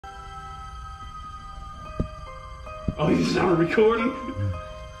Oh, you started recording?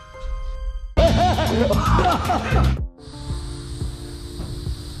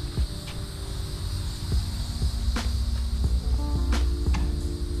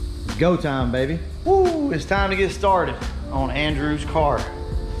 Go time, baby. Woo, it's time to get started on Andrew's car.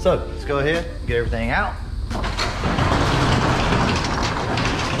 So let's go ahead and get everything out.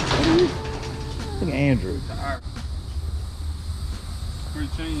 Look at Andrew. Where's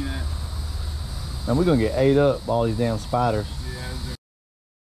the chain at? And we're gonna get ate up by all these damn spiders. Yeah,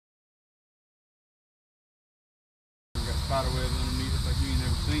 got spider webs underneath it like you ain't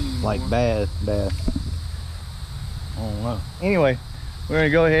never seen before. Like bad. I don't know. Anyway, we're gonna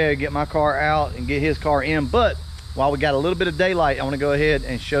go ahead and get my car out and get his car in, but while we got a little bit of daylight, I want to go ahead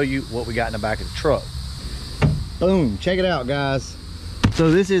and show you what we got in the back of the truck. Boom, check it out, guys. So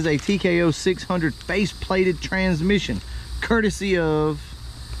this is a TKO 600 face-plated transmission, courtesy of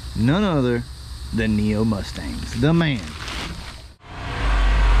none other than Neo Mustangs, the man.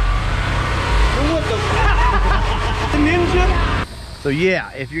 What the ninja? So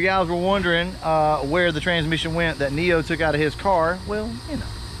yeah, if you guys were wondering where the transmission went that Neo took out of his car, well, you know,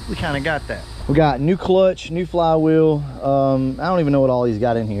 we kind of got that. We got new clutch, new flywheel. I don't even know what all he's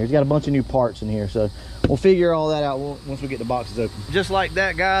got in here. He's got a bunch of new parts in here, so we'll figure all that out once we get the boxes open. Just like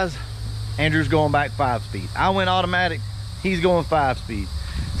that, guys, Andrew's going back 5-speed. I went automatic, he's going 5-speed.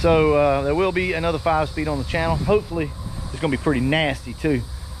 So there will be another 5-speed on the channel. Hopefully it's gonna be pretty nasty too.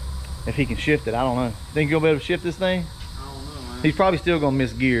 If he can shift it, I don't know. Think you'll be able to shift this thing? I don't know, man. He's probably still gonna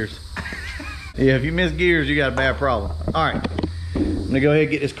miss gears. Yeah, if you miss gears, you got a bad problem. All right, I'm gonna go ahead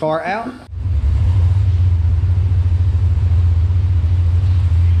and get this car out.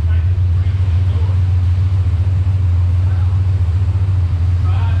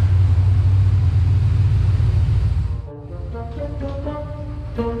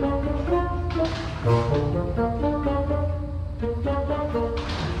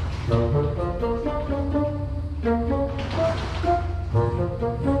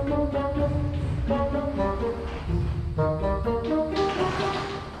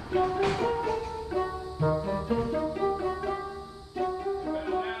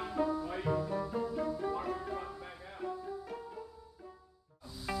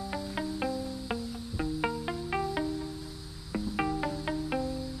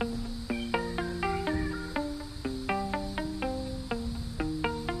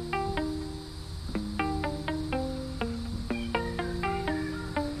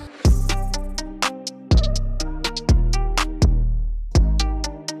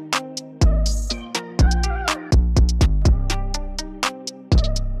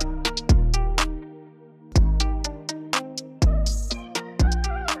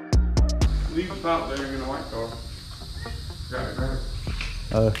 Leave the top there in the white car. Got it, grab it.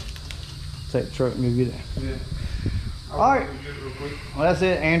 Take the truck and go get it. Yeah. All right. Get it real quick. Well, that's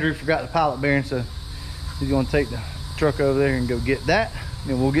it. Andrew forgot the pilot bearing, so he's gonna take the truck over there and go get that,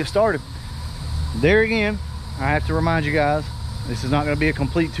 and we'll get started. There again, I have to remind you guys, this is not gonna be a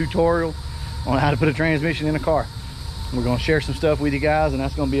complete tutorial on how to put a transmission in a car. We're gonna share some stuff with you guys, and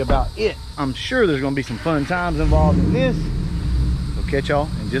that's gonna be about it. I'm sure there's gonna be some fun times involved in this. We'll catch y'all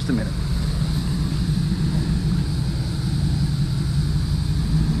in just a minute.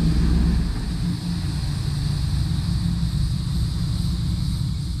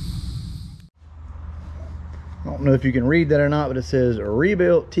 I don't know if you can read that or not, but it says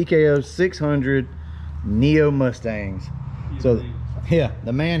rebuilt TKO 600 Neo Mustangs. So yeah,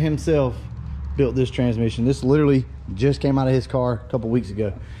 the man himself built this transmission. This literally just came out of his car a couple weeks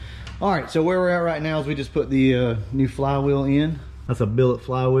ago. All right, so where we're at right now is we just put the new flywheel in. That's a billet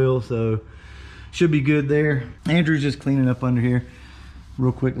flywheel, so should be good there. Andrew's just cleaning up under here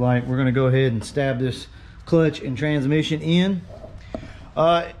real quick. Like, we're gonna go ahead and stab this clutch and transmission in.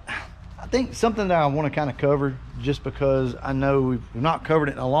 I think something that I want to kind of cover, just because I know we've not covered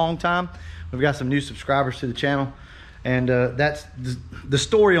it in a long time. We've got some new subscribers to the channel, and that's the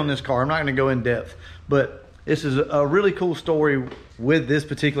story on this car. I'm not going to go in depth, but this is a really cool story with this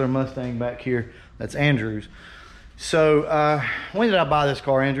particular Mustang back here. That's Andrew's. So when did I buy this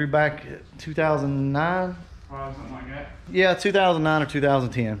car, Andrew? Back 2009? Something like that. Yeah, 2009 or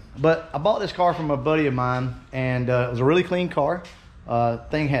 2010. But I bought this car from a buddy of mine, and it was a really clean car.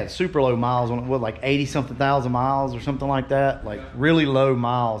 Thing had super low miles on it, what, like 80 something thousand miles or something like that, like really low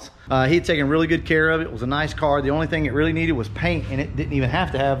miles. He had taken really good care of it. It was a nice car. The only thing it really needed was paint, and it didn't even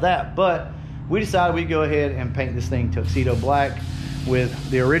have to have that. But we decided we'd go ahead and paint this thing tuxedo black with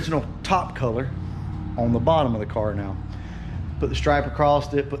the original top color on the bottom of the car now. Put the stripe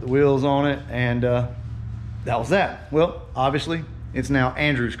across it, put the wheels on it, and that was that. Well, obviously it's now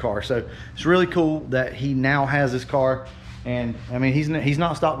Andrew's car. So it's really cool that he now has this car. And I mean, he's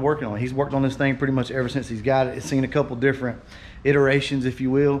not stopped working on it. He's worked on this thing pretty much ever since he's got it. It's seen a couple different iterations, if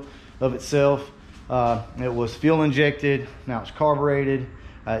you will, of itself. It was fuel injected, now it's carbureted.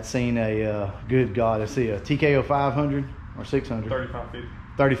 It's seen a good God, let's see, a TKO 500 or 600. 3550.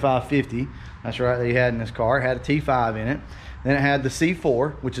 3550. That's right, that he had in this car. It had a T5 in it. Then it had the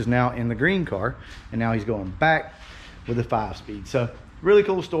C4, which is now in the green car, and now he's going back with a 5-speed. So really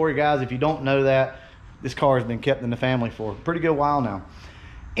cool story, guys. If you don't know that, this car has been kept in the family for a pretty good while now.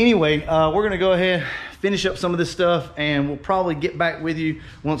 Anyway, we're gonna go ahead, finish up some of this stuff, and we'll probably get back with you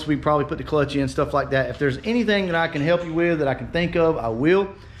once we probably put the clutch in, stuff like that. If there's anything that I can help you with, that I can think of, I will.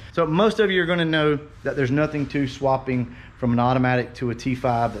 So most of you are gonna know that there's nothing to swapping from an automatic to a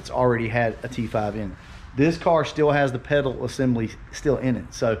T5 that's already had a T5 in it. This car still has the pedal assembly still in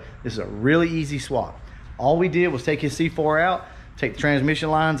it. So this is a really easy swap. All we did was take his C4 out, take the transmission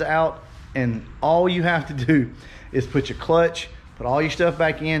lines out, and all you have to do is put your clutch, put all your stuff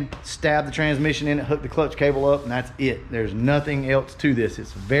back in, stab the transmission in it, hook the clutch cable up, and that's it. There's nothing else to this.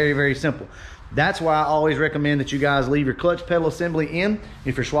 It's very, very simple. That's why I always recommend that you guys leave your clutch pedal assembly in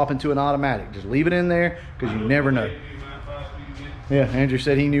if you're swapping to an automatic. Just leave it in there, because you never know. Yeah, Andrew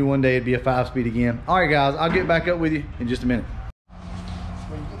said he knew one day it'd be a 5-speed again. All right, guys, I'll get back up with you in just a minute.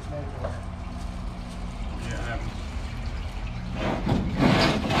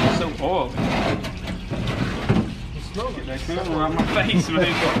 So oily. Get that camera out my face,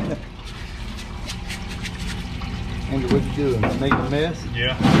 man. Andrew, what you doing? Making a mess?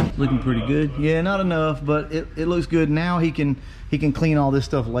 Yeah. Looking pretty good. Yeah, not enough, but it looks good. Now he can clean all this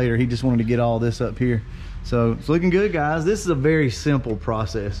stuff later. He just wanted to get all this up here. So it's looking good, guys. This is a very simple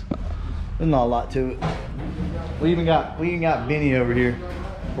process. There's not a lot to it. We even got Benny over here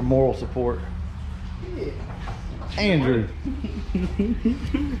for moral support. Andrew.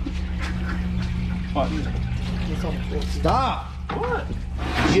 Stop. What?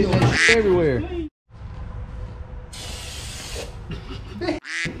 You're getting that shit everywhere.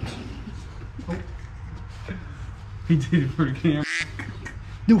 He did it for the camera.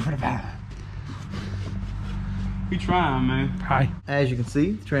 Do it for the van. We trying, man. Hi. As you can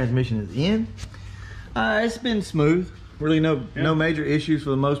see, the transmission is in. It's been smooth. Really no major issues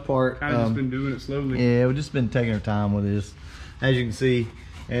for the most part. Kind of just been doing it slowly. Yeah, we've just been taking our time with this. As you can see,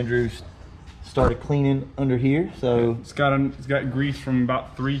 Andrew's started cleaning under here. So it's got grease from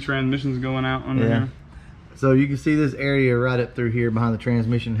about 3 transmissions going out under here. So you can see this area right up through here behind the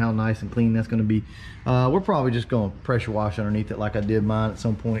transmission, how nice and clean that's going to be. We're probably just going to pressure wash underneath it like I did mine at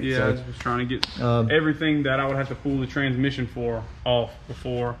some point. Yeah, so, I was just trying to get everything that I would have to pull the transmission for off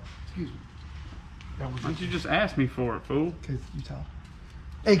before. Excuse me. Why don't you just ask me for it, fool? Because you talk.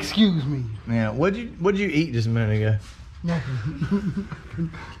 Excuse me. Man, what'd you eat just a minute ago? Nothing.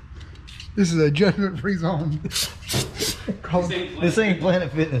 This is a judgment-free zone. This ain't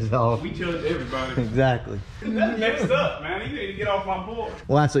Planet Fitness, dog. We judge everybody. Exactly. That's messed up, man. You need to get off my board.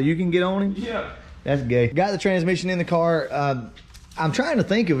 Well, so you can get on him? Yeah. That's gay. Got the transmission in the car. I'm trying to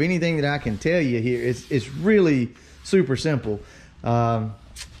think of anything that I can tell you here. It's really super simple.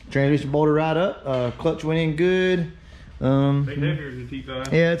 Transmission bolted right up. Clutch went in good. They heavier than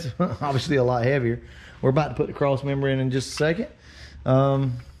T5. Yeah, it's obviously a lot heavier. We're about to put the cross member in just a second.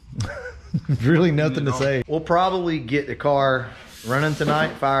 Really nothing to say. We'll probably get the car running tonight,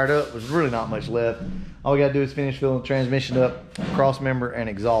 fired up. There's really not much left. All we gotta do is finish filling the transmission up, cross member and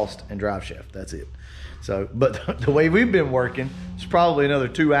exhaust and drive shaft. That's it. So, but the way we've been working, it's probably another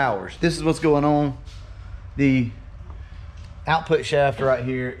 2 hours. This is what's going on. The output shaft right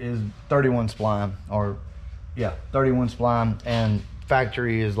here is 31 spline, or yeah, 31 spline, and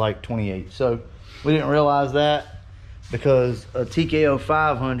factory is like 28. So we didn't realize that, because a TKO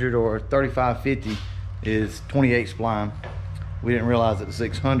 500 or a 3550 is 28 spline. We didn't realize that the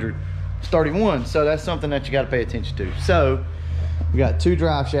 600 is 31, so that's something that you got to pay attention to. So we got 2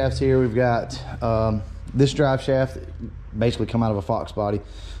 drive shafts here. We've got this drive shaft basically come out of a Fox body,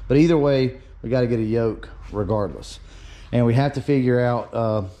 but either way we got to get a yoke regardless, and we have to figure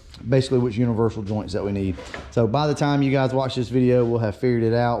out basically which universal joints that we need. So by the time you guys watch this video, we'll have figured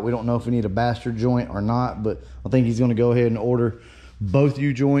it out. We don't know if we need a bastard joint or not, but I think he's going to go ahead and order both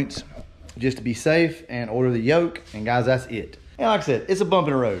U-joints just to be safe, and order the yoke. And guys, that's it. And like I said, it's a bump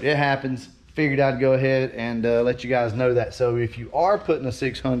in the road. It happens. Figured I'd go ahead and let you guys know that. So if you are putting a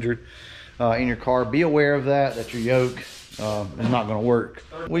 600 in your car, be aware of that your yoke is not going to work.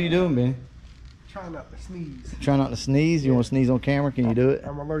 What are you doing, Benny? Trying not to sneeze. Try not to sneeze? You want to sneeze on camera? Can you do it?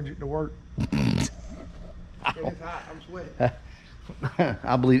 I'm allergic to work. It's hot. I'm sweating.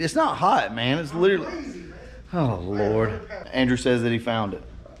 I believe it's not hot, man. It's literally Crazy, man. Oh Lord. Andrew says that he found it.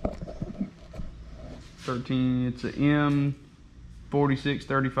 13, it's a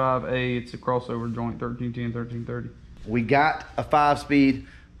M4635A. It's a crossover joint, 1310, 1330. We got a 5-speed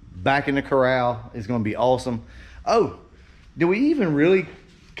back in the corral. It's gonna be awesome. Oh, did we even really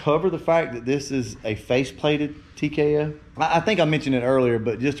cover the fact that this is a face-plated TKO? I think I mentioned it earlier,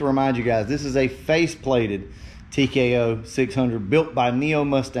 but just to remind you guys, this is a face-plated TKO 600 built by Neo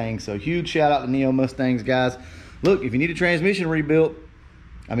Mustangs. So huge shout out to Neo Mustangs, guys. Look, if you need a transmission rebuilt,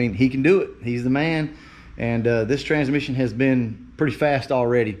 I mean, he can do it. He's the man. And this transmission has been pretty fast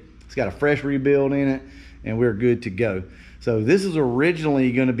already. It's got a fresh rebuild in it, and we're good to go. So this is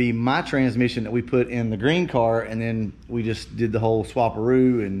originally going to be my transmission that we put in the green car, and then we just did the whole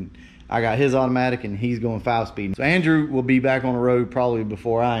swaparoo, and I got his automatic and he's going 5-speed. So Andrew will be back on the road probably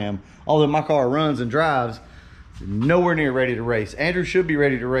before I am. Although my car runs and drives, nowhere near ready to race. Andrew should be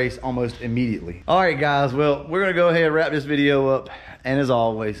ready to race almost immediately. All right, guys, well, we're gonna go ahead and wrap this video up. And as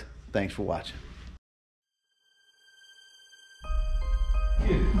always, thanks for watching.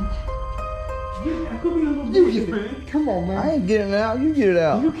 You get it. Come on, man. I ain't getting it out, you get it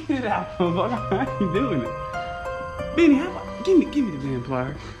out. You get it out, motherfucker. I ain't doing it. Benny, how about, give me the damn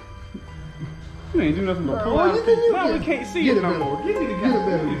pliers. You ain't do nothing but pull out. Now we can't see it no more. Give me the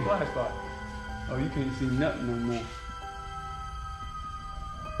flashlight. Oh, you can't see nothing no more.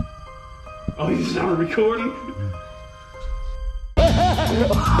 Oh, you started recording?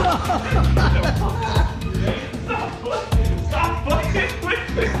 Stop fucking with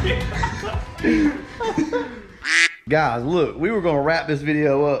me. Guys, look, we were gonna wrap this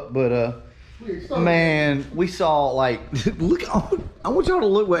video up, but man, we saw like, look, I want y'all to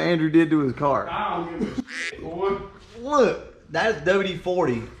look what Andrew did to his car. I don't give a shit, boy. Look, that's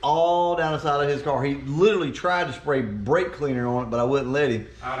WD-40 all down the side of his car. He literally tried to spray brake cleaner on it, but I wouldn't let him.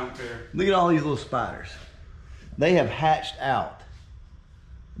 I don't care. Look at all these little spiders. They have hatched out.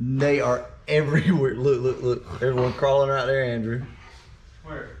 They are everywhere. Look, look, look. There's one crawling right there, Andrew.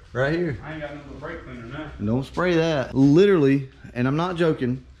 Where? Right here. I ain't got no brake cleaner now. Don't spray that. Literally, and I'm not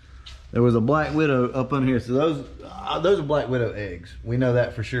joking, there was a black widow up on here. So those are black widow eggs. We know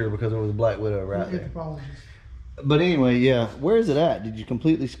that for sure because there was a black widow right there. But anyway, yeah. Where is it at? Did you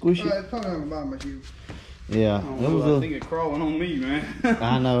completely squish it? It's probably on the bottom of you. Yeah. I think it's crawling on me, man.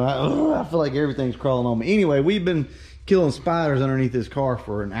 I know. I feel like everything's crawling on me. Anyway, we've been killing spiders underneath this car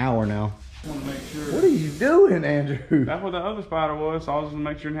for an hour now. I want to make sure. What are you doing, Andrew? That's what the other spider was, so I was just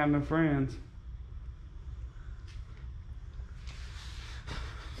make sure I didn't have no friends.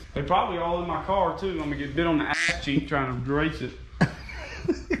 They probably all in my car too. I'm gonna get bit on the ass cheek trying to race it.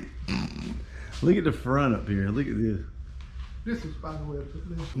 Look at the front up here. Look at this. This is spider webs.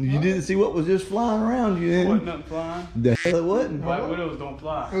 You didn't see what was just flying around you then? Wasn't nothing flying. The hell it wasn't. Black widows don't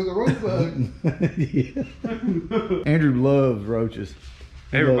fly. It was a rosebud. Yeah. Andrew loves roaches.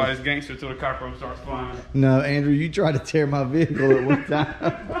 Everybody's gangster till the cockroach starts flying. No, Andrew, you tried to tear my vehicle at one time.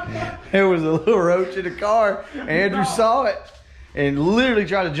 There was a little roach in the car. Andrew saw it and literally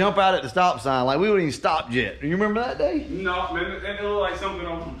tried to jump out at the stop sign. Like we wouldn't even stop yet. Do you remember that day? No, man, it looked like something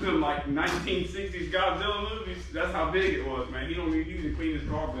on them like 1960s Godzilla movies. That's how big it was, man. He don't need to clean his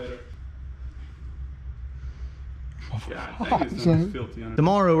car better. God, this is filthy.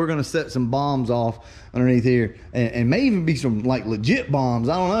 Tomorrow we're gonna set some bombs off underneath here, and may even be some like legit bombs.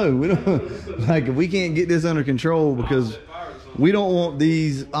 I don't know. We don't like if we can't get this under control because we don't want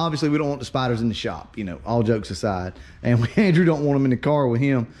these. Obviously, we don't want the spiders in the shop. You know, all jokes aside, and Andrew don't want them in the car with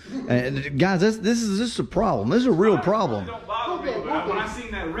him. And guys, this is a problem. This is a real problem. It don't bother me, but when I seen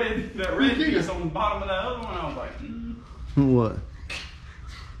that red piece on the bottom of that other one, I was like, What?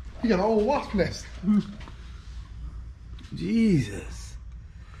 You got an old wasp nest. Jesus.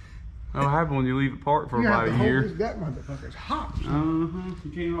 what happened when you leave it parked for about a year? That motherfucker's hot. You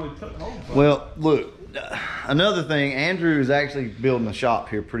can't really touch the whole thing. Well, look, another thing, Andrew is actually building a shop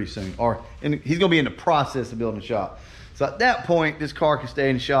here pretty soon, he's gonna be in the process of building a shop. So at that point, this car can stay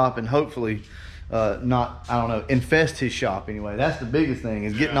in the shop and hopefully not, I don't know, infest his shop anyway. That's the biggest thing,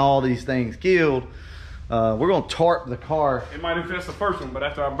 is getting all these things killed. We're gonna tarp the car. It might infest the first one, but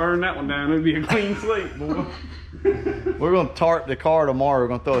after I burn that one down, it'll be a clean slate, boy. We're gonna tarp the car tomorrow. We're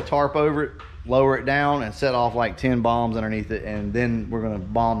gonna throw a tarp over it, lower it down, and set off like 10 bombs underneath it, and then we're gonna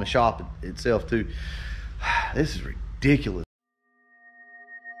bomb the shop itself too. This is ridiculous.